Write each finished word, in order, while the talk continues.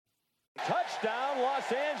Touchdown,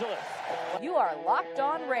 Los Angeles. You are Locked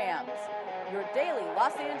On Rams, your daily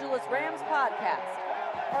Los Angeles Rams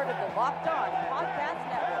podcast, part of the Locked On Podcast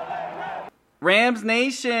Network. Rams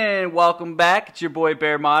Nation, welcome back. It's your boy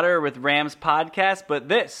Bear Motter with Rams Podcast, but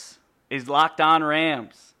this is Locked On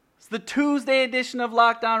Rams. It's the Tuesday edition of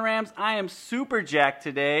Locked On Rams. I am super jacked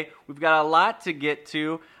today. We've got a lot to get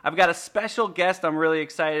to. I've got a special guest. I'm really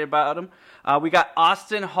excited about him. We got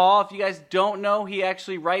Austin Hall. If you guys don't know, he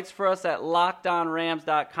actually writes for us at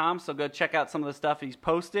LockedOnRams.com, so go check out some of the stuff he's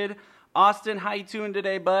posted. Austin, how you doing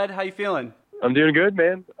today, bud? How you feeling? I'm doing good,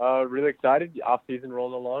 man. Really excited. Off season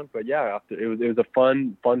rolling along, but yeah, it was a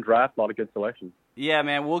fun draft. A lot of good selections. Yeah,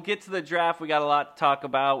 man. We'll get to the draft. We got a lot to talk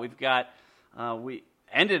about. We've got we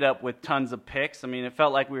ended up with tons of picks. I mean, it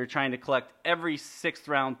felt like we were trying to collect every sixth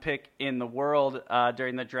round pick in the world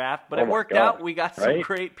during the draft, but it worked out. We got some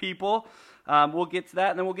great people. We'll get to that,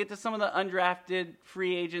 and then we'll get to some of the undrafted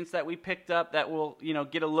free agents that we picked up that will,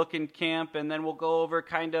 get a look in camp, and then we'll go over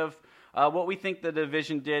kind of what we think the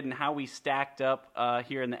division did and how we stacked up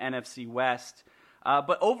here in the NFC West.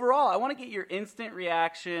 But overall, I want to get your instant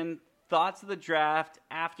reaction, thoughts of the draft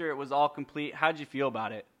after it was all complete. How'd you feel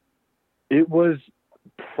about it? It was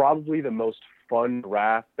probably the most fun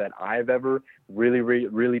draft that I've ever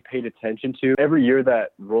really paid attention to. Every year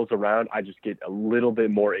that rolls around, I just get a little bit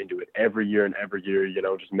more into it every year,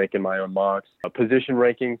 just making my own mocks, position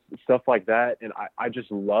rankings, stuff like that. And I just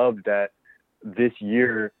love that this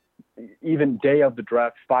year, even day of the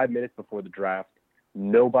draft, 5 minutes before the draft,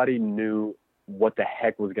 nobody knew what the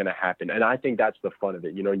heck was going to happen. And I think that's the fun of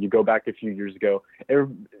it. You go back a few years ago,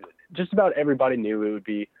 just about everybody knew it would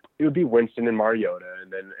be Winston and Mariota,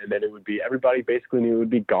 and then it would be, everybody basically knew it would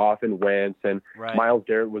be Goff and Wentz, and Myles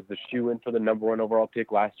Garrett was the shoe-in for the number one overall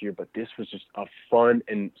pick last year. But this was just a fun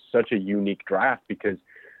and such a unique draft because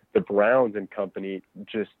the Browns and company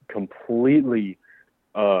just completely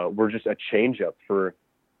were just a change-up for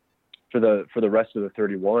the rest of the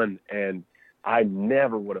 31, and I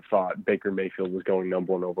never would have thought Baker Mayfield was going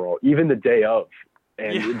number one overall, even the day of.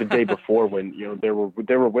 And the day before, when there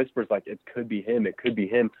were whispers like it could be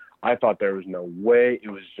him, I thought there was no way. It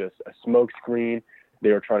was just a smokescreen.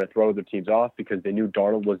 They were trying to throw their teams off because they knew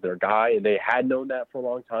Darnold was their guy, and they had known that for a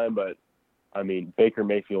long time. But I mean, Baker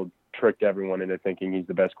Mayfield tricked everyone into thinking he's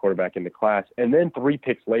the best quarterback in the class. And then 3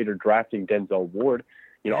 picks later, drafting Denzel Ward.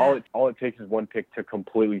 All it takes is one pick to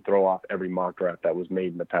completely throw off every mock draft that was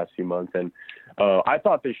made in the past few months. And I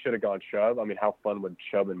thought they should have gone Chubb. I mean, how fun would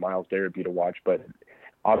Chubb and Myles Garrett be to watch? But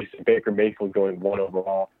obviously Baker Mayfield going 1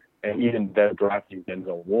 overall, and even them drafting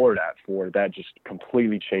Denzel Ward at 4, that just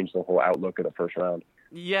completely changed the whole outlook of the first round.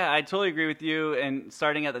 Yeah, I totally agree with you. And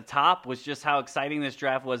starting at the top was just how exciting this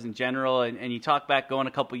draft was in general. And you talk back going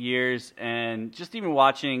a couple years and just even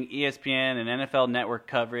watching ESPN and NFL Network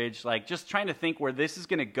coverage, like just trying to think where this is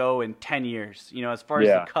going to go in 10 years, as far as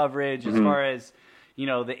the coverage, as far as, the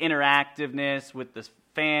interactiveness with the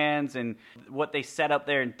fans and what they set up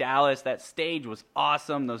there in Dallas. That stage was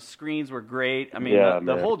awesome. Those screens were great. I mean,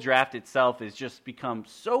 the whole draft itself has just become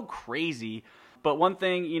so crazy. But one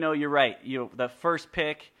thing, you're right. The first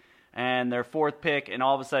pick and their 4th pick, and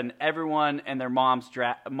all of a sudden everyone and their mom's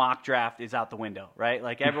mock draft is out the window, right?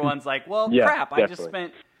 Like everyone's like, well, crap, definitely. I just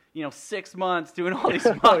spent 6 months doing all these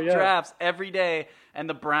mock drafts every day, and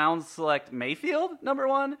the Browns select Mayfield number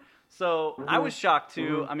 1. So I was shocked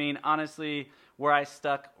too. I mean, honestly, where I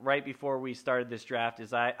stuck right before we started this draft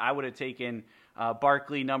is I would have taken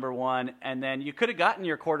Barkley number 1, and then you could have gotten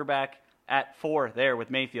your quarterback at 4 there with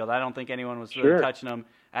Mayfield. I don't think anyone was really touching him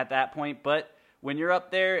at that point. But when you're up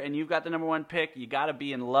there and you've got the number 1 pick, you got to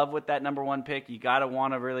be in love with that number 1 pick. You got to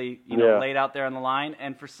want to really, lay it out there on the line.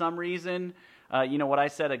 And for some reason, what I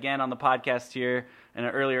said again on the podcast here in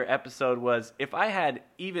an earlier episode was if I had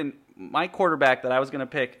even my quarterback that I was going to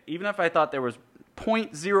pick, even if I thought there was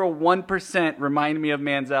 0.01% reminded me of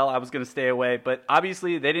Manziel, I was going to stay away. But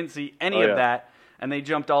obviously they didn't see any of that, and they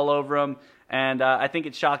jumped all over him. And I think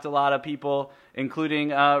it shocked a lot of people, including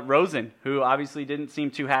Rosen, who obviously didn't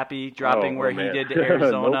seem too happy dropping where he did to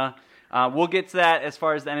Arizona. We'll get to that as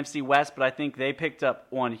far as the NFC West, but I think they picked up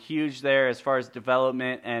one huge there as far as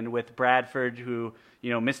development, and with Bradford, who,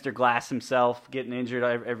 Mr. Glass himself, getting injured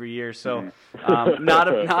every year. So not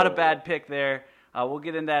a bad pick there. We'll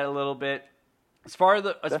get into that a little bit. As far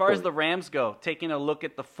as the Rams go, taking a look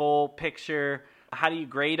at the full picture, how do you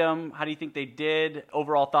grade them? How do you think they did?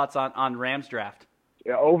 Overall thoughts on Rams draft?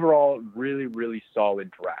 Yeah, overall, really, really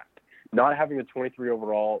solid draft. not having a 23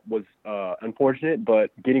 overall was unfortunate, but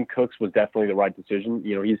getting Cooks was definitely the right decision.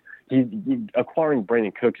 You know, he's acquiring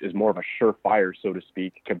Brandon Cooks is more of a surefire, so to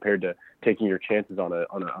speak, compared to taking your chances on a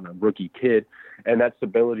rookie kid. And that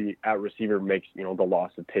stability at receiver makes, you know, the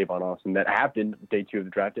loss of Tavon Austin that happened day 2 of the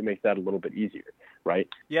draft, it makes that a little bit easier, right?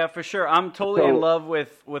 Yeah, for sure. I'm totally in love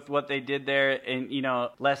with what they did there. And, you know,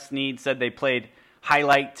 Les Snead said they played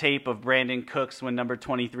highlight tape of Brandon Cooks when number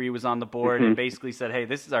 23 was on the board and basically said, hey,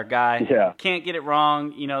 this is our guy. Yeah. Can't get it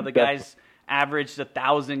wrong. You know, the guy's averaged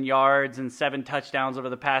 1,000 yards and 7 touchdowns over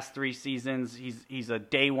the past 3 seasons. He's a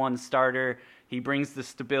day 1 starter. He brings the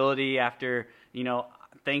stability after, you know,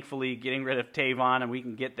 thankfully getting rid of Tavon, and we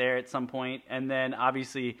can get there at some point. And then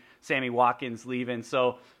obviously Sammy Watkins leaving.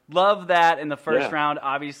 So love that in the first round,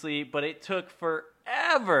 obviously, but it took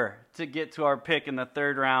forever to get to our pick in the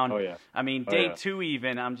 3rd round. Oh, yeah. I mean, day 2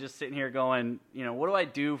 even, I'm just sitting here going, you know, what do I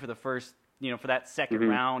do for the first, you know, for that 2nd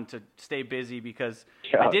round to stay busy? Because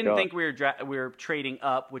I didn't think we were trading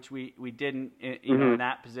up, which we didn't, you know, in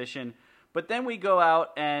that position. But then we go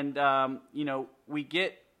out and, you know, we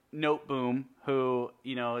get Noteboom, who,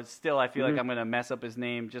 you know, is still, I feel like I'm going to mess up his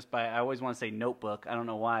name just by, I always want to say Notebook. I don't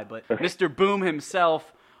know why, but Mr. Boom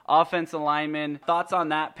himself, offensive lineman. Thoughts on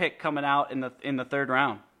that pick coming out in the 3rd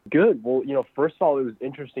round? Good. Well, you know, first of all, it was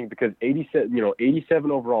interesting because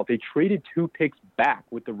 87 overall, they traded 2 picks back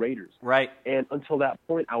with the Raiders. Right. And until that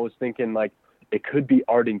point, I was thinking, like, it could be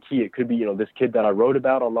Arden Key. It could be, you know, this kid that I wrote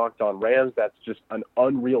about on Locked On Rams that's just an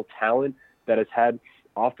unreal talent that has had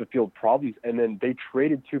off-the-field problems. And then they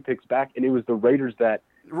traded 2 picks back, and it was the Raiders that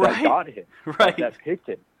got him, that picked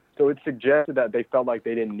him. So it suggested that they felt like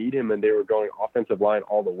they didn't need him and they were going offensive line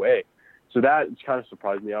all the way. So that kind of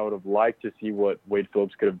surprised me. I would have liked to see what Wade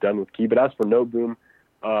Phillips could have done with Key. But as for Noteboom,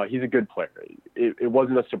 he's a good player. It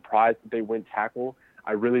wasn't a surprise that they went tackle.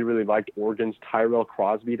 I really, really liked Oregon's Tyrell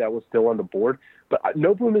Crosby that was still on the board. But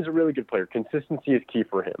Noteboom is a really good player. Consistency is key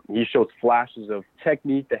for him. He shows flashes of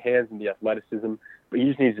technique, the hands, and the athleticism, but he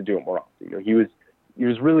just needs to do it more often. You know, he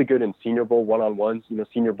was really good in Senior Bowl one-on-ones. You know,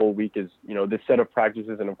 Senior Bowl week is, you know, this set of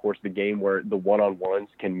practices and, of course, the game where the one-on-ones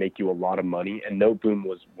can make you a lot of money, and Noteboom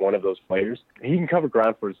was one of those players. He can cover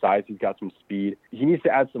ground for his size. He's got some speed. He needs to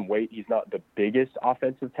add some weight. He's not the biggest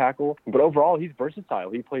offensive tackle, but overall, he's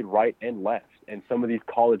versatile. He played right and left, and some of these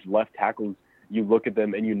college left tackles, you look at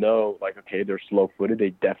them and you know, like, okay, they're slow-footed.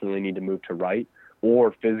 They definitely need to move to right,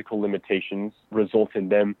 or physical limitations result in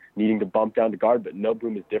them needing to bump down to guard. But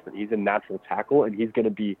Noteboom is different. He's a natural tackle, and he's going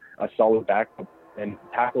to be a solid backup and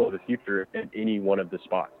tackle of the future at any one of the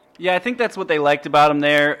spots. Yeah, I think that's what they liked about him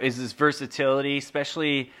there is his versatility,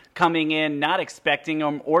 especially coming in, not expecting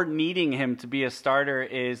him or needing him to be a starter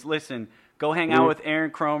is, listen, go hang out with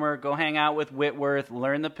Aaron Cromer, go hang out with Whitworth,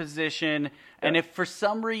 learn the position, and if for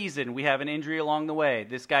some reason we have an injury along the way,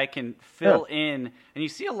 this guy can fill in. And you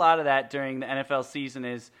see a lot of that during the NFL season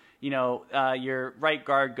is, you know, your right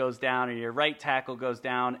guard goes down or your right tackle goes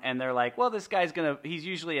down, and they're like, well, this guy's he's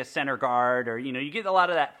usually a center guard, or, you know, you get a lot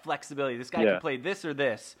of that flexibility. This guy can play this or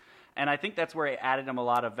this. And I think that's where it added him a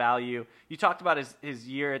lot of value. You talked about his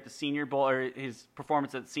year at the Senior Bowl, or his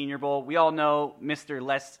performance at the Senior Bowl. We all know Mr.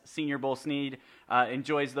 Les Senior Bowl Snead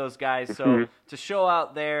enjoys those guys. So to show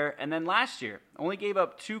out there, and then last year, only gave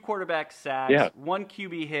up 2 quarterback sacks, 1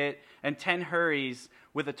 QB hit, and 10 hurries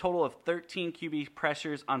with a total of 13 QB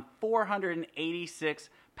pressures on 486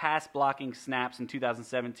 pass blocking snaps in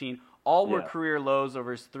 2017. All were career lows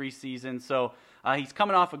over his 3 seasons. So he's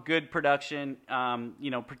coming off a good production, you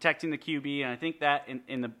know, protecting the QB, and I think that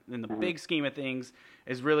in the big scheme of things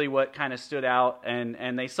is really what kind of stood out,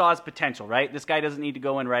 and they saw his potential, right? This guy doesn't need to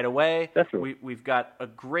go in right away. Definitely. We've got a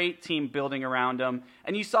great team building around him,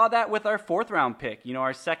 and you saw that with our 4th round pick. You know,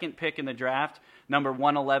 our 2nd pick in the draft, number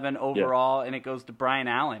 111 overall, and it goes to Brian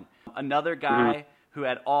Allen, another guy who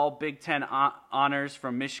had all Big Ten honors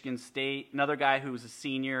from Michigan State. Another guy who was a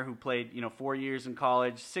senior who played, you know, 4 years in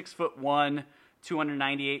college, 6'1",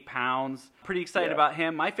 298 pounds. Pretty excited about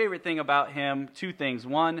him. My favorite thing about him, 2 things.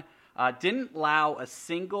 One, didn't allow a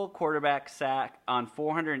single quarterback sack on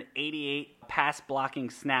 488 pass blocking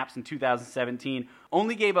snaps in 2017.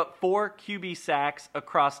 Only gave up 4 QB sacks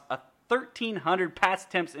across 1,300 pass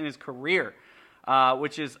attempts in his career,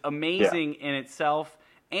 which is amazing in itself.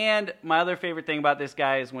 And my other favorite thing about this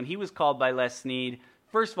guy is when he was called by Les Snead,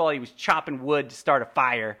 first of all, he was chopping wood to start a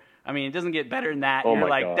fire. I mean, it doesn't get better than that. You're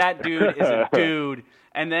like, God. That dude is a dude.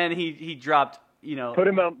 And then he dropped, you know. Put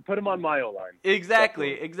him on my O-line.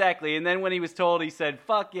 Exactly. And then when he was told, he said,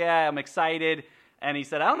 fuck yeah, I'm excited. And he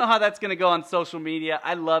said, I don't know how that's going to go on social media.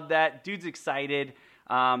 I love that. Dude's excited.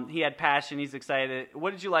 He had passion. He's excited.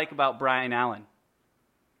 What did you like about Brian Allen?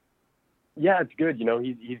 Yeah, it's good.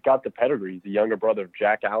 He's got the pedigree. He's the younger brother of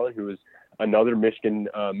Jack Allen, who is another Michigan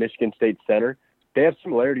State center. They have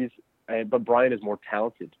similarities, but Brian is more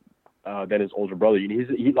talented than his older brother.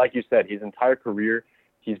 He, like you said, his entire career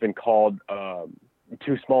he's been called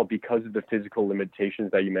too small because of the physical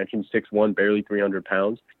limitations that you mentioned. 6'1", barely 300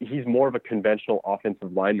 pounds. He's more of a conventional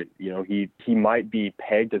offensive lineman. He might be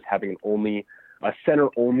pegged as having a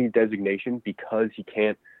center-only designation because he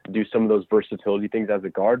can't do some of those versatility things as a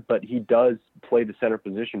guard, but he does play the center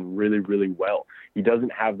position really, really well. He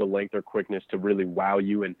doesn't have the length or quickness to really wow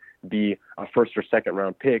you and be a first or second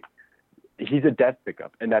round pick. He's a depth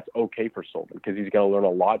pickup, and that's okay for Sullivan because he's going to learn a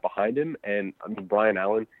lot behind him. And Brian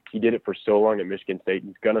Allen, he did it for so long at Michigan State.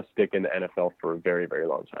 He's going to stick in the NFL for a very, very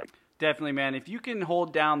long time. Definitely, man. If you can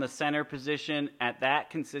hold down the center position at that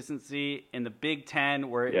consistency in the Big Ten,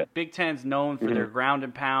 where Big Ten's known for their ground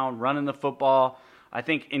and pound, running the football, I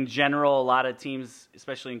think in general a lot of teams,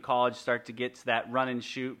 especially in college, start to get to that run and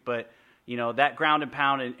shoot. But, that ground and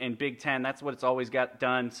pound in Big Ten, that's what it's always got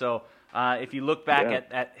done. So if you look back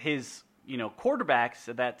at his quarterbacks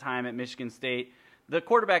at that time at Michigan State, the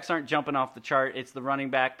quarterbacks aren't jumping off the chart. It's the running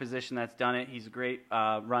back position that's done it. He's a great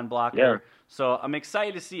run blocker. Yeah. So I'm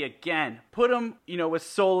excited to see, again, put him, with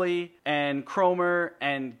Soley and Cromer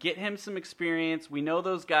and get him some experience. We know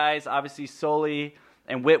those guys, obviously Soley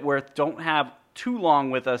and Whitworth, don't have too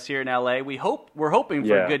long with us here in LA. We're hoping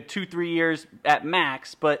for a good 2-3 years at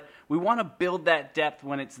max, but we want to build that depth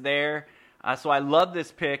when it's there. So I love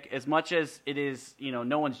this pick as much as it is,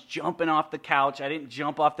 no one's jumping off the couch. I didn't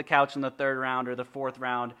jump off the couch in the 3rd round or the 4th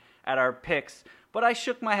round at our picks, but I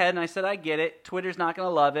shook my head and I said, I get it. Twitter's not going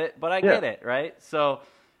to love it, but I get it, right? So,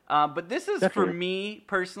 but this is for me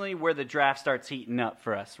personally where the draft starts heating up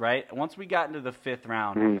for us, right? Once we got into the 5th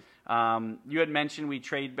round, you had mentioned we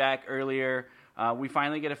trade back earlier. We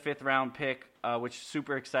finally get a 5th round pick, which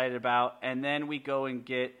super excited about. And then we go and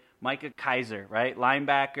get Micah Kiser, right?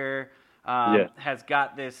 Linebacker. Has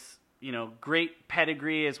got this, great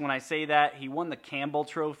pedigree. Is when I say that he won the Campbell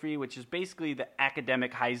Trophy, which is basically the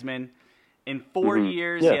academic Heisman. In 4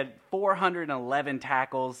 years, he had 411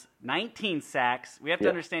 tackles, 19 sacks. We have to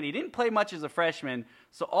understand he didn't play much as a freshman,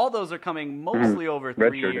 so all those are coming mostly over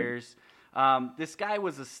 3 years. This guy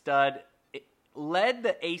was a stud. It led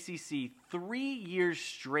the ACC 3 years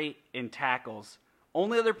straight in tackles.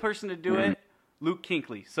 Only other person to do it, Luke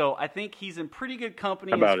Kuechly. So I think he's in pretty good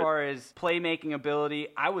company as far as playmaking ability.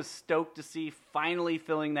 I was stoked to see finally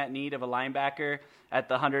filling that need of a linebacker at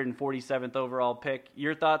the 147th overall pick.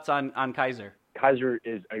 Your thoughts on Kiser? Kiser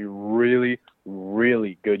is a really,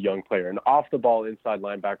 really good young player. An off-the-ball inside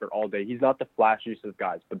linebacker all day. He's not the flashiest of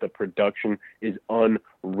guys, but the production is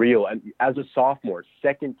unreal. And as a sophomore,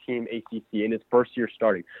 second-team ACC in his first year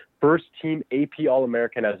starting, first-team AP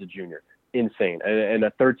All-American as a junior. Insane. And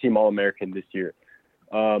a third-team All-American this year.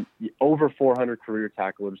 Over 400 career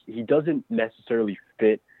tackles. He doesn't necessarily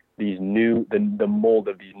fit the mold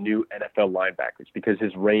of these new NFL linebackers because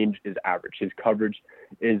his range is average. His coverage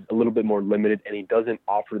is a little bit more limited, and he doesn't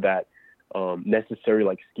offer that necessary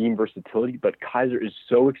scheme versatility. But Kiser is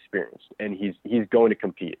so experienced, and he's going to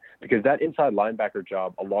compete because that inside linebacker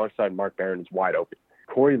job alongside Mark Barron is wide open.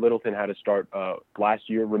 Corey Littleton had to start last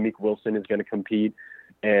year. Ramik Wilson is going to compete.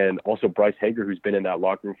 And also Bryce Hager, who's been in that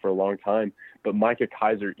locker room for a long time. But Micah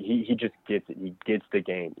Kiser, he just gets it. He gets the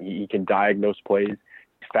game. He can diagnose plays.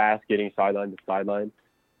 He's fast getting sideline to sideline.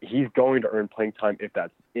 He's going to earn playing time if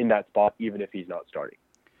that's in that spot, even if he's not starting.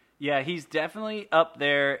 Yeah, he's definitely up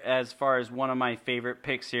there as far as one of my favorite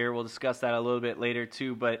picks here. We'll discuss that a little bit later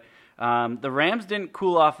too. But the Rams didn't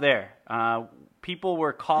cool off there. People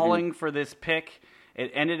were calling for this pick.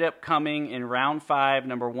 It ended up coming in round 5,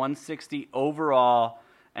 number 160 overall.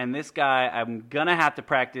 And this guy, I'm going to have to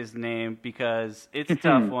practice the name because it's a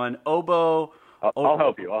tough one. Obo. I'll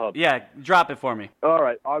help you. Yeah, drop it for me. All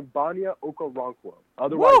right. Ogbania Okoronkwo,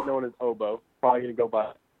 otherwise known as Obo. Probably going to go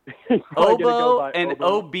by. Obo and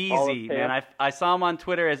Obeezy, man. I saw him on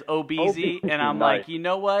Twitter as Obeezy, and I'm like, you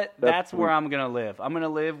know what? That's where I'm going to live. I'm going to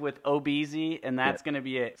live with Obeezy, and that's going to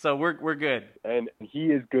be it. So we're good. And he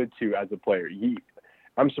is good, too, as a player.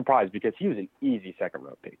 I'm surprised because he was an easy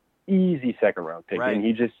second-round pick. Right. And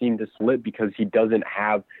he just seemed to slip because he doesn't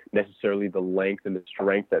have necessarily the length and the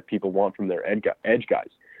strength that people want from their edge guys.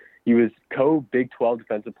 He was co-Big 12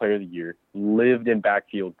 Defensive Player of the Year, lived in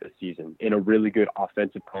backfield this season in a really good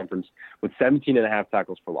offensive conference with 17.5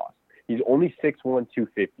 tackles for loss. He's only 6'1",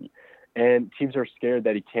 250, and teams are scared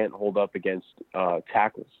that he can't hold up against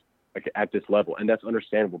tackles at this level, and that's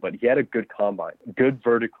understandable. But he had a good combine, good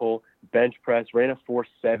vertical, bench press, ran a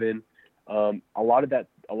 4.7. A lot of that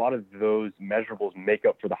a lot of those measurables make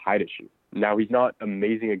up for the height issue. Now, he's not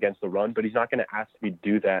amazing against the run, but he's not going to ask to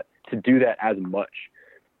do that as much.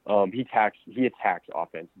 He attacks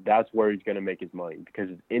offense. That's where he's going to make his money because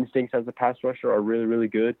his instincts as a pass rusher are really, really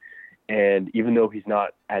good. And even though he's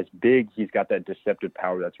not as big, he's got that deceptive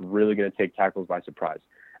power that's really going to take tackles by surprise.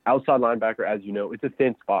 Outside linebacker, as you know, it's a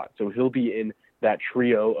thin spot. So he'll be in that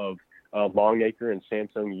trio of Longacre and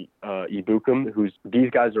Samsung Ibukum, these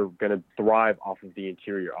guys are going to thrive off of the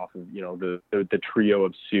interior, off of, the trio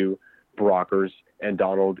of Sue, Brockers, and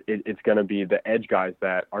Donald. It's going to be the edge guys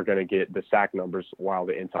that are going to get the sack numbers while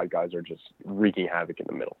the inside guys are just wreaking havoc in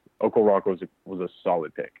the middle. Okoronkwo was a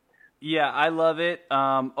solid pick. Yeah, I love it.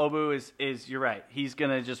 Obu is you're right. He's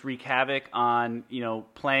going to just wreak havoc on,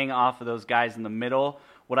 playing off of those guys in the middle.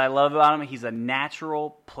 What I love about him, he's a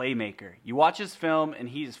natural playmaker. You watch his film, and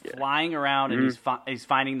he's flying around, and he's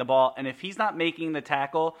finding the ball. And if he's not making the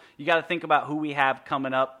tackle, you got to think about who we have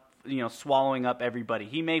coming up, swallowing up everybody.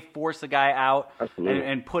 He may force a guy out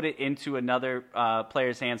and put it into another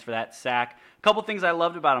player's hands for that sack. A couple things I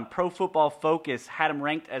loved about him. Pro Football Focus had him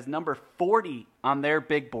ranked as number 40 on their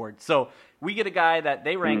big board. So we get a guy that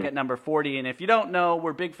they rank at number 40. And if you don't know,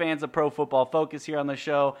 we're big fans of Pro Football Focus here on the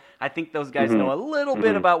show. I think those guys know a little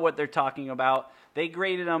bit about what they're talking about. They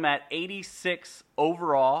graded him at 86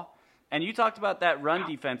 overall. And you talked about that run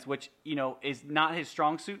defense, which, is not his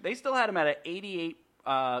strong suit. They still had him at an 88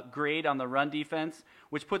 grade on the run defense,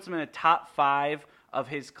 which puts him in the top 5 of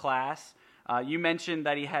his class. You mentioned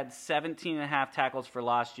that he had 17 and a half tackles for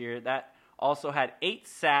last year. That also had 8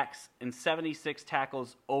 sacks and 76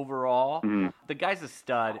 tackles overall. The guy's a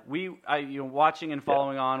stud. Watching and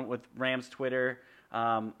following on with Rams Twitter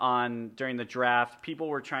during the draft, people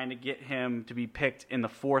were trying to get him to be picked in the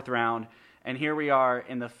 4th round. And here we are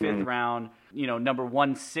in the 5th round, number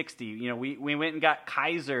 160. We went and got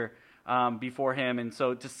Kaiser before him. And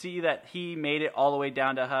so to see that he made it all the way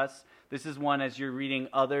down to us, this is one, as you're reading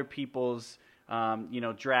other people's,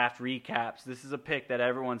 draft recaps, this is a pick that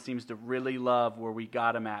everyone seems to really love where we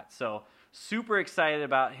got him at. So super excited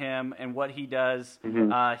about him and what he does.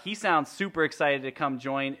 He sounds super excited to come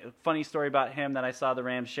join. A funny story about him that I saw the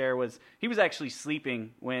Rams share was he was actually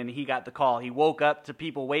sleeping when he got the call. He woke up to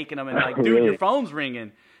people waking him and like, dude, your phone's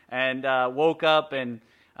ringing. And woke up and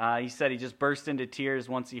he said he just burst into tears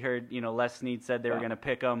once he heard, Les Snead said they were going to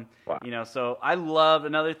pick him. Wow. So I love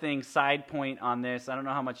another thing, side point on this. I don't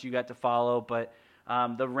know how much you got to follow, but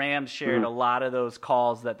the Rams shared a lot of those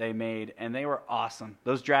calls that they made, and they were awesome.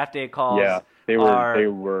 Those draft day calls they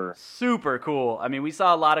were super cool. I mean, we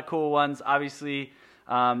saw a lot of cool ones, obviously,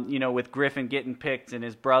 with Griffin getting picked and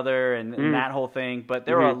his brother and that whole thing. But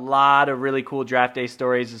there were a lot of really cool draft day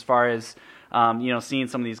stories as far as seeing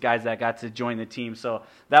some of these guys that got to join the team. So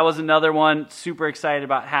that was another one. Super excited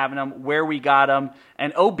about having them, where we got them.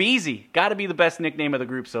 And Obeezy, got to be the best nickname of the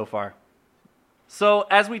group so far. So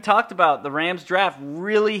as we talked about, the Rams draft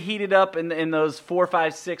really heated up in those 4,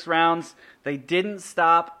 5, 6 rounds. They didn't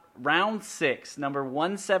stop. Round 6, number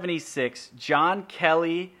 176, John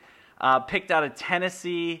Kelly, picked out of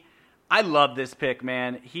Tennessee. I love this pick,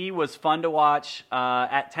 man. He was fun to watch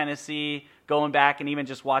at Tennessee, going back and even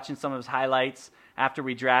just watching some of his highlights after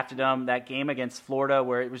we drafted him. That game against Florida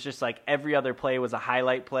where it was just like every other play was a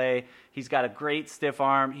highlight play. He's got a great stiff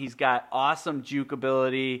arm. He's got awesome juke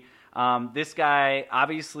ability. This guy,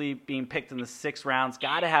 obviously being picked in the 6th rounds,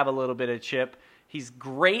 got to have a little bit of chip. He's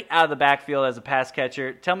great out of the backfield as a pass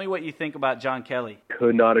catcher. Tell me what you think about John Kelly.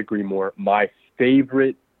 Could not agree more. My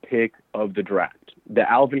favorite pick of the draft. The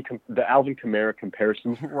Alvin Kamara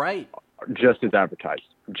comparisons, right? Just as advertised,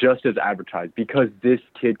 because this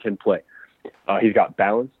kid can play. He's got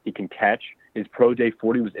balance. He can catch. His pro day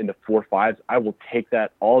 40 was in the 4.5s. I will take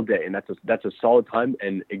that all day, and that's a solid time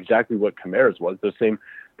and exactly what Kamara's was.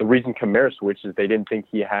 The reason Kamara switched is they didn't think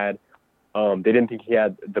he had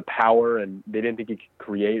the power, and they didn't think he could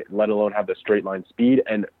create, let alone have the straight line speed.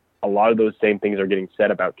 And a lot of those same things are getting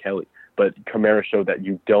said about Kelly. But Kamara showed that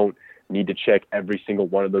you don't need to check every single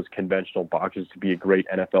one of those conventional boxes to be a great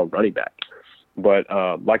NFL running back. But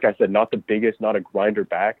like I said, not the biggest, not a grinder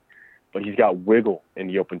back, but he's got wiggle in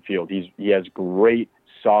the open field. He has great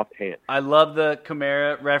soft hands. I love the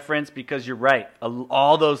Kamara reference because you're right.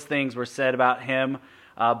 All those things were said about him,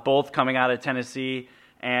 both coming out of Tennessee.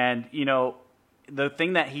 And, the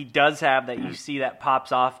thing that he does have that you see that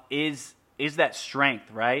pops off is that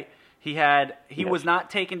strength, right? He was not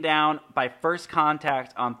taken down by first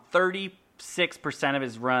contact on 36% of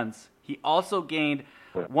his runs. He also gained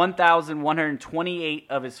 1,128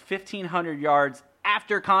 of his 1,500 yards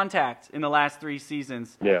after contact in the last 3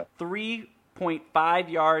 seasons. Yeah. 3 1.5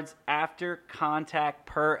 yards after contact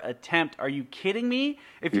per attempt. Are you kidding me?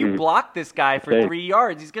 If you block this guy for 3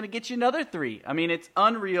 yards, he's going to get you another 3. I mean, it's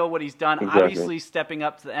unreal what he's done. Exactly. Obviously, stepping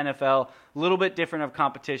up to the NFL, a little bit different of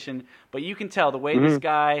competition, but you can tell the way this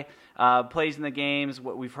guy plays in the games,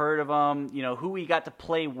 what we've heard of him, who he got to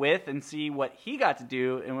play with and see what he got to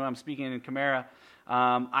do. And when I'm speaking in Kamara,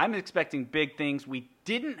 I'm expecting big things. We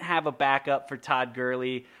didn't have a backup for Todd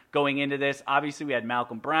Gurley going into this. Obviously, we had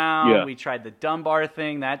Malcolm Brown. Yeah. We tried the Dunbar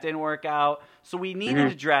thing. That didn't work out. So we needed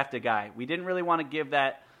to draft a guy. We didn't really want to give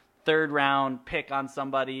that third-round pick on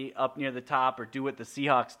somebody up near the top or do what the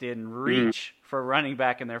Seahawks did and reach for a running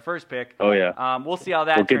back in their first pick. Oh, yeah. We'll see how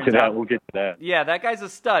that turns out. We'll get to that. Yeah, that guy's a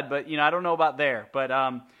stud, but, I don't know about there. But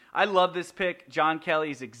I love this pick. John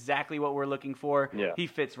Kelly is exactly what we're looking for. Yeah. He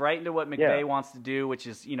fits right into what McVay wants to do, which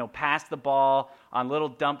is, pass the ball on little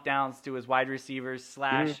dump downs to his wide receivers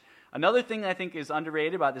 / Another thing I think is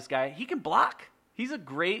underrated about this guy, he can block. He's a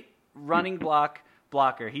great running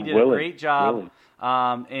blocker. He did a great job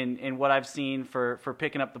in what I've seen for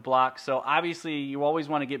picking up the block. So obviously you always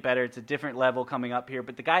want to get better. It's a different level coming up here,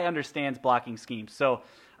 but the guy understands blocking schemes. So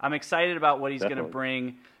I'm excited about what he's going to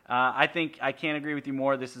bring. I think I can't agree with you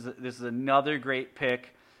more. This is another great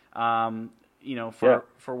pick, for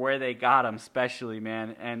where they got him, especially,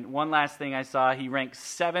 man. And one last thing I saw, he ranked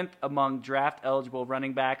 7th among draft-eligible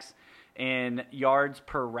running backs in yards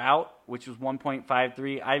per route, which was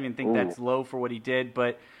 1.53. I even think that's low for what he did,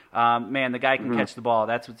 but man, the guy can catch the ball.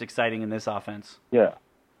 That's what's exciting in this offense.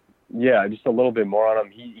 Yeah, just a little bit more on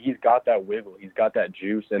him. He's got that wiggle. He's got that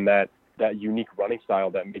juice and that unique running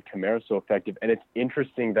style that made Kamara so effective. And it's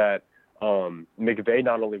interesting that McVay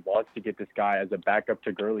not only wants to get this guy as a backup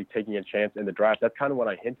to Gurley, taking a chance in the draft. That's kind of what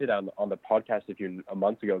I hinted on the podcast a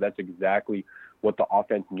month ago. That's exactly what the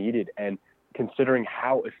offense needed. And considering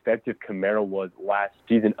how effective Kamara was last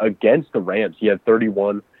season against the Rams, he had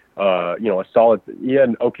 31, he had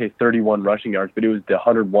an okay 31 rushing yards, but it was the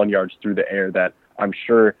 101 yards through the air that I'm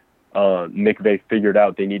sure McVay figured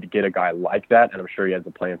out they need to get a guy like that, and I'm sure he has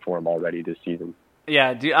a plan for him already this season.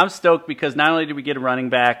 Yeah, dude, I'm stoked because not only did we get a running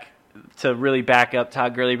back to really back up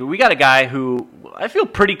Todd Gurley, but we got a guy who I feel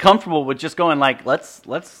pretty comfortable with just going like, let's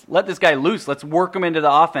let this guy loose. Let's work him into the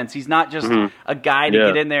offense. He's not just a guy to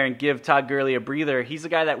get in there and give Todd Gurley a breather. He's a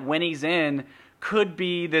guy that when he's in could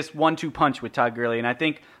be this 1-2 punch with Todd Gurley. And I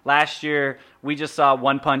think last year we just saw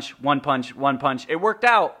one punch. It worked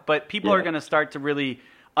out, but people are going to start to really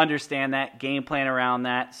understand that, game plan around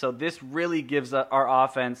that. So this really gives our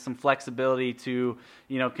offense some flexibility to,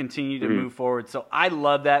 continue to move forward. So I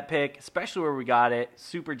love that pick, especially where we got it.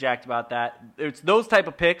 Super jacked about that. It's those type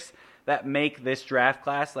of picks that make this draft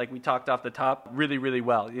class, like we talked off the top, really, really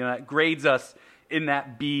well. It grades us in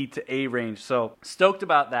that B to A range. So stoked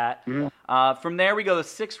about that. From there, we go the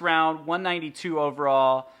 6th round, 192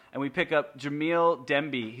 overall, and we pick up Jamil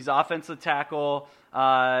Demby. He's offensive tackle. He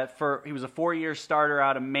was a 4-year starter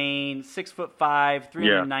out of Maine, 6'5",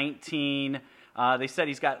 319. They said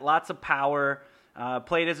he's got lots of power.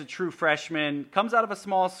 Played as a true freshman. Comes out of a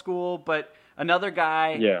small school, but another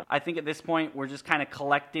guy. Yeah. I think at this point we're just kind of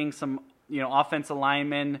collecting some, offensive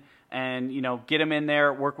linemen and get him in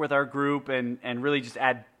there, work with our group, and really just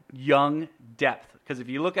add young depth. Because if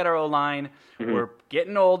you look at our O-line, we're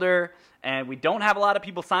getting older. And we don't have a lot of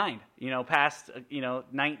people signed, past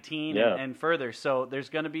 19 and further. So there's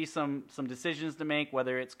going to be some decisions to make,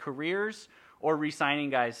 whether it's careers or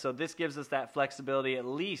re-signing guys. So this gives us that flexibility at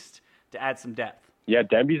least to add some depth. Yeah,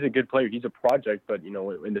 Demby's a good player. He's a project, but in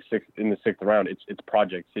the sixth round, it's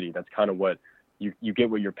Project City. That's kind of what you get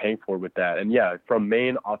what you're paying for with that. And yeah, from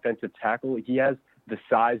Maine offensive tackle, he has the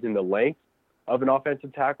size and the length of an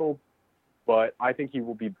offensive tackle, but I think he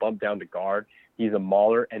will be bumped down to guard. He's a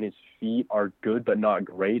mauler, and his feet are good but not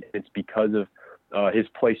great. It's because of his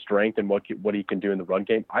play strength and what he can do in the run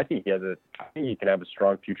game. I think he can have a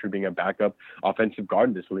strong future being a backup offensive guard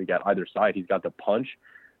in this league at either side. He's got the punch,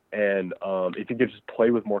 and if he could just play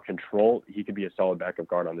with more control, he could be a solid backup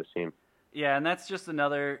guard on this team. Yeah, and that's just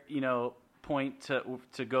another point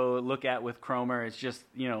to go look at with Cromer. It's just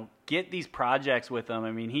get these projects with him.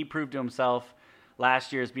 I mean, he proved to himself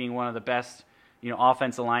last year as being one of the best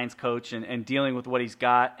offensive lines coach and dealing with what he's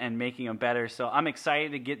got and making them better. So I'm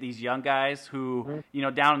excited to get these young guys who,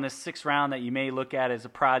 down in this 6th round that you may look at as a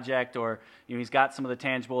project or, he's got some of the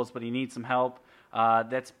tangibles, but he needs some help.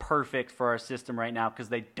 That's perfect for our system right now because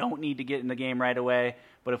they don't need to get in the game right away.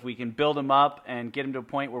 But if we can build them up and get them to a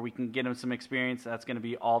point where we can get them some experience, that's going to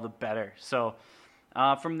be all the better. So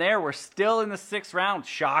from there, we're still in the 6th round.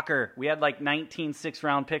 Shocker. We had like 19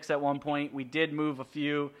 6th-round picks at one point. We did move a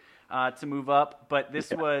few. to move up, but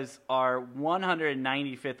this was our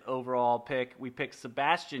 195th overall pick. We picked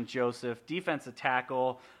Sebastian Joseph, defensive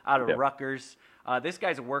tackle out of Rutgers. This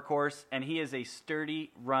guy's a workhorse, and he is a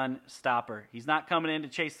sturdy run stopper. He's not coming in to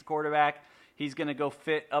chase the quarterback. He's going to go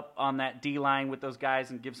fit up on that D-line with those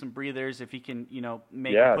guys and give some breathers if he can,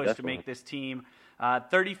 make a push to make this team.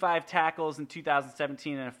 35 tackles in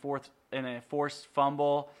 2017 and a forced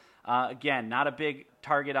fumble. Again, not a big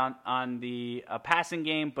target on the passing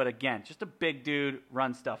game, but again, just a big dude,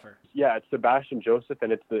 run stuffer. Yeah, it's Sebastian Joseph,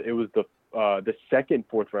 and it was the second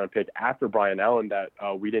fourth-round pick after Brian Allen that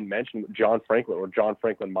we didn't mention, John Franklin, or John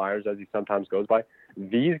Franklin Myers, as he sometimes goes by.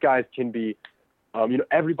 These guys can be,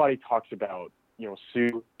 everybody talks about,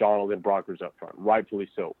 Sue, Donald, and Brockers up front, rightfully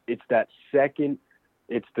so. It's that second.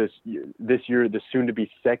 It's this year, the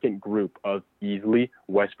soon-to-be second group of Easley,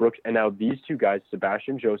 Westbrooks, and now these two guys,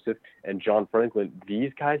 Sebastian Joseph and John Franklin.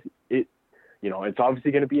 These guys, it's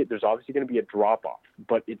obviously going to be there's obviously going to be a drop-off,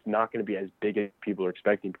 but it's not going to be as big as people are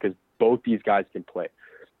expecting because both these guys can play.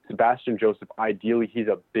 Sebastian Joseph, ideally, he's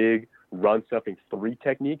a big run-stuffing 3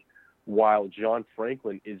 technique, while John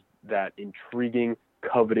Franklin is that intriguing,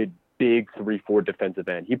 coveted, big 3-4 defensive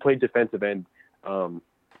end. He played defensive end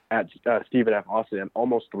at Stephen F. Austin at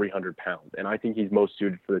almost 300 pounds. And I think he's most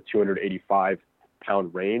suited for the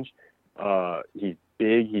 285-pound range. He's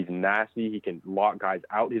big. He's nasty. He can lock guys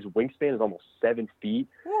out. His wingspan is almost 7 feet.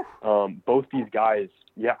 Both these guys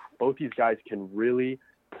can really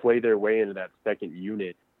play their way into that second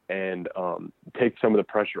unit and take some of the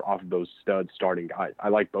pressure off of those stud starting guys. I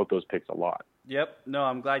like both those picks a lot. Yep. No,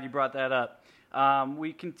 I'm glad you brought that up.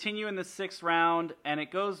 We continue in the 6th round, and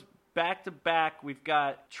it goes back-to-back. We've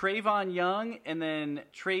got Trayvon Young and then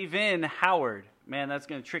Trayvin Howard. Man, that's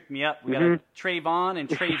going to trick me up. We got a Trayvon and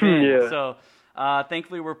Trayvin. So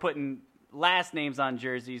thankfully we're putting last names on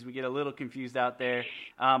jerseys. We get a little confused out there.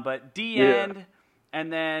 But D-end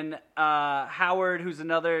and then Howard, who's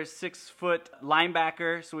another 6-foot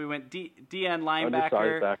linebacker. So we went D-end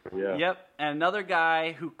linebacker. Yep. And another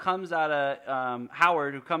guy who comes out of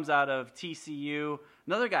Howard, who comes out of TCU.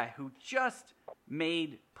 Another guy who just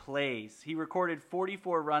made plays. He recorded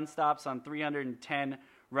 44 run stops on 310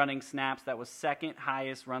 running snaps. That was second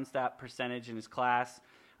highest run stop percentage in his class.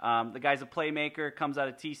 The guy's a playmaker, comes out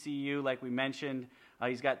of TCU, like we mentioned.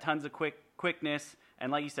 He's got tons of quickness.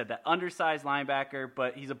 And like you said, that undersized linebacker,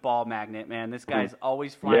 but he's a ball magnet, man. This guy's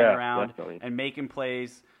always flying around and making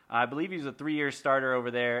plays. I believe he's a 3-year starter over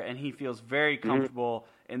there, and he feels very comfortable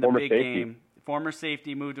in the big game. Former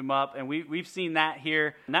safety, moved him up, and we've seen that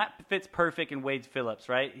here. And that fits perfect in Wade Phillips,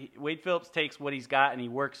 right? Wade Phillips takes what he's got, and he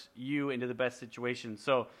works you into the best situation.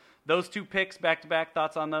 So those 2 picks back-to-back,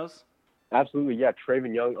 thoughts on those? Absolutely, yeah.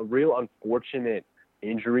 Trayvon Young, a real unfortunate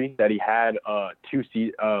injury that he had I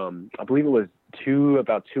believe it was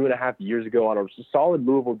about 2.5 years ago on a solid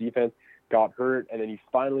Louisville defense, got hurt, and then he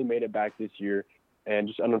finally made it back this year. And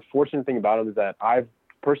just an unfortunate thing about him is that I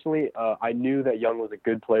knew that Young was a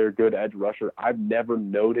good player, good edge rusher. I've never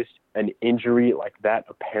noticed an injury like that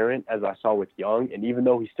apparent as I saw with Young. And even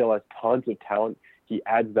though he still has tons of talent, he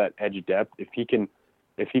adds that edge depth. If he can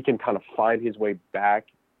kind of find his way back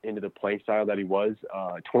into the playing style that he was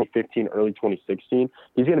 2015, early 2016,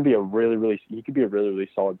 he's going to be he could be a really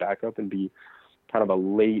solid backup and be kind of a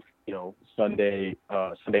late, Sunday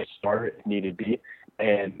starter if needed be.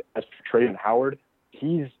 And as for Trayvon Howard,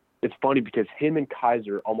 it's funny because him and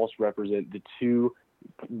Kaiser almost represent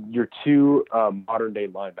your two modern day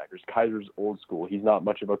linebackers. Kaiser's old school. He's not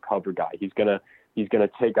much of a cover guy. He's gonna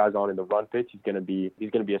take guys on in the run fits. He's gonna be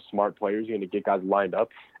a smart player. He's gonna get guys lined up.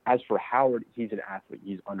 As for Howard, he's an athlete.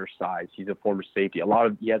 He's undersized. He's a former safety.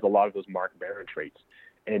 He has a lot of those Mark Barron traits.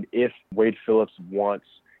 And if Wade Phillips wants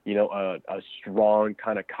a strong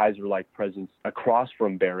kind of Kaiser-like presence across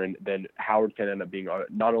from Barron, then Howard can end up being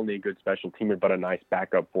not only a good special teamer, but a nice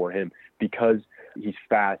backup for him because he's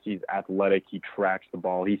fast, he's athletic, he tracks the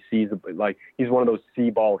ball, he's one of those see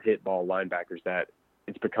ball, hit ball linebackers that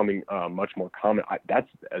it's becoming much more common. That's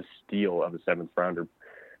a steal of a 7th rounder.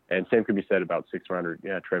 And same could be said about 6th rounder,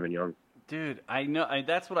 Trayvon Young. Dude, I know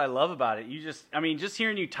that's what I love about it. Just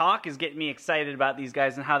hearing you talk is getting me excited about these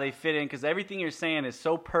guys and how they fit in because everything you're saying is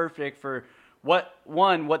so perfect for what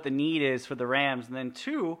the need is for the Rams, and then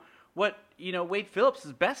 2, what Wade Phillips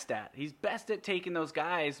is best at. He's best at taking those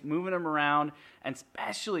guys, moving them around, and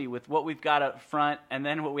especially with what we've got up front and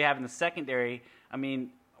then what we have in the secondary. I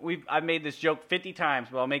mean, I've made this joke 50 times,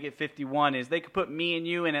 but I'll make it 51, is they could put me and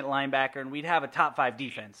you in at linebacker and we'd have a top 5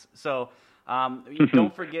 defense. So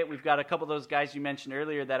Don't forget, we've got a couple of those guys you mentioned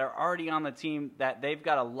earlier that are already on the team that they've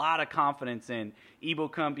got a lot of confidence in.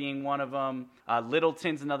 Ibukam being one of them.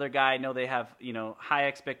 Littleton's another guy I know they have, high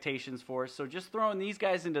expectations for. So just throwing these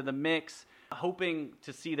guys into the mix, hoping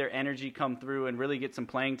to see their energy come through and really get some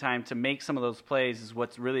playing time to make some of those plays is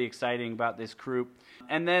what's really exciting about this group.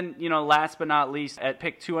 And then, last but not least, at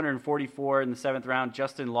pick 244 in the 7th round,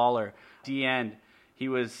 Justin Lawler, D-end. He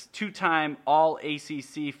was 2-time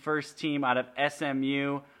All-ACC first team out of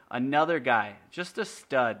SMU. Another guy, just a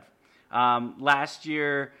stud. Last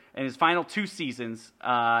year, in his final 2 seasons,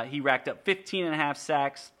 he racked up 15.5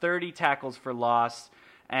 sacks, 30 tackles for loss,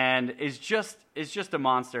 and is just a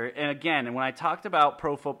monster. And again, when I talked about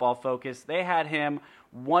Pro Football Focus, they had him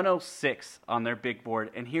 106 on their big board,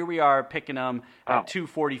 and here we are picking him at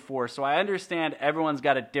 244. So I understand everyone's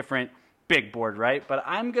got a different big board, right? But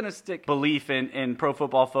I'm going to stick belief in Pro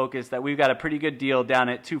Football Focus that we've got a pretty good deal down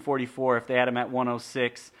at 244 if they had him at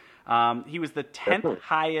 106. He was the 10th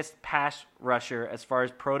highest pass rusher as far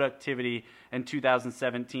as productivity in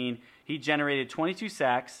 2017. He generated 22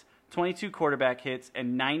 sacks, 22 quarterback hits,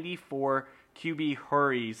 and 94 QB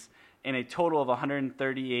hurries in a total of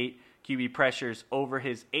 138 QB pressures over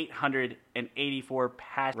his 884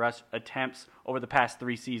 pass rush attempts over the past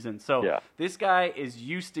 3 seasons. So This guy is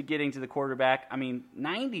used to getting to the quarterback.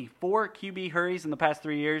 94 QB hurries in the past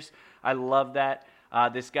 3 years. I love that.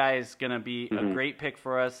 This guy is going to be a great pick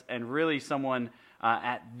for us, and really someone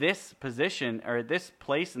at this position or this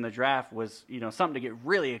place in the draft was, something to get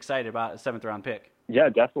really excited about, a 7th round pick. Yeah,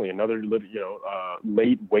 definitely. Another,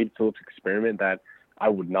 late Wade Phillips experiment that I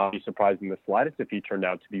would not be surprised in the slightest if he turned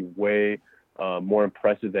out to be way more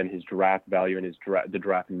impressive than his draft value and the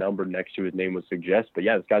draft number next to his name would suggest. But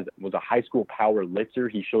yeah, this guy was a high school power lifter.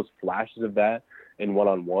 He shows flashes of that in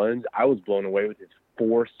one-on-ones. I was blown away with his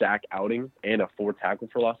 4-sack outing and a 4 tackle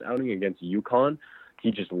for loss outing against UConn. He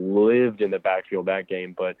just lived in the backfield that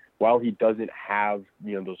game. But while he doesn't have,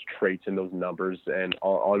 those traits and those numbers and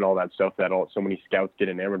all that stuff that so many scouts get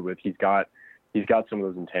enamored with, he's got some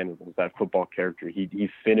of those intangibles, that football character. He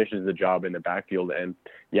finishes the job in the backfield, and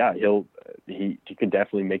he could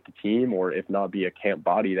definitely make the team, or if not, be a camp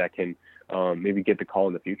body that can maybe get the call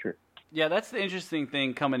in the future. Yeah, that's the interesting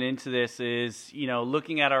thing coming into this is,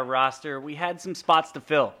 looking at our roster, we had some spots to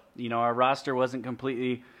fill. Our roster wasn't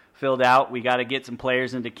completely filled out. We got to get some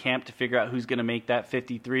players into camp to figure out who's going to make that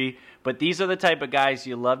 53. But these are the type of guys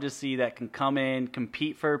you love to see that can come in,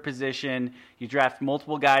 compete for a position. You draft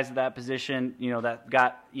multiple guys at that position, that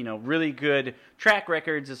got, really good track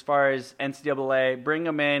records as far as NCAA. Bring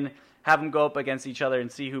them in, have them go up against each other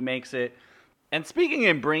and see who makes it. And speaking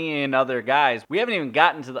of bringing in other guys, we haven't even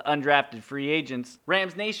gotten to the undrafted free agents.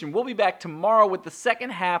 Rams Nation, we'll be back tomorrow with the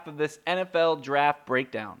second half of this NFL draft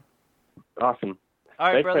breakdown. Awesome. All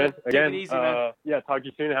right, thanks, brother. man. Again, take it easy, man. Talk to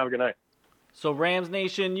you soon and have a good night. So, Rams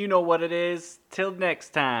Nation, you know what it is. Till next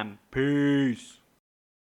time. Peace.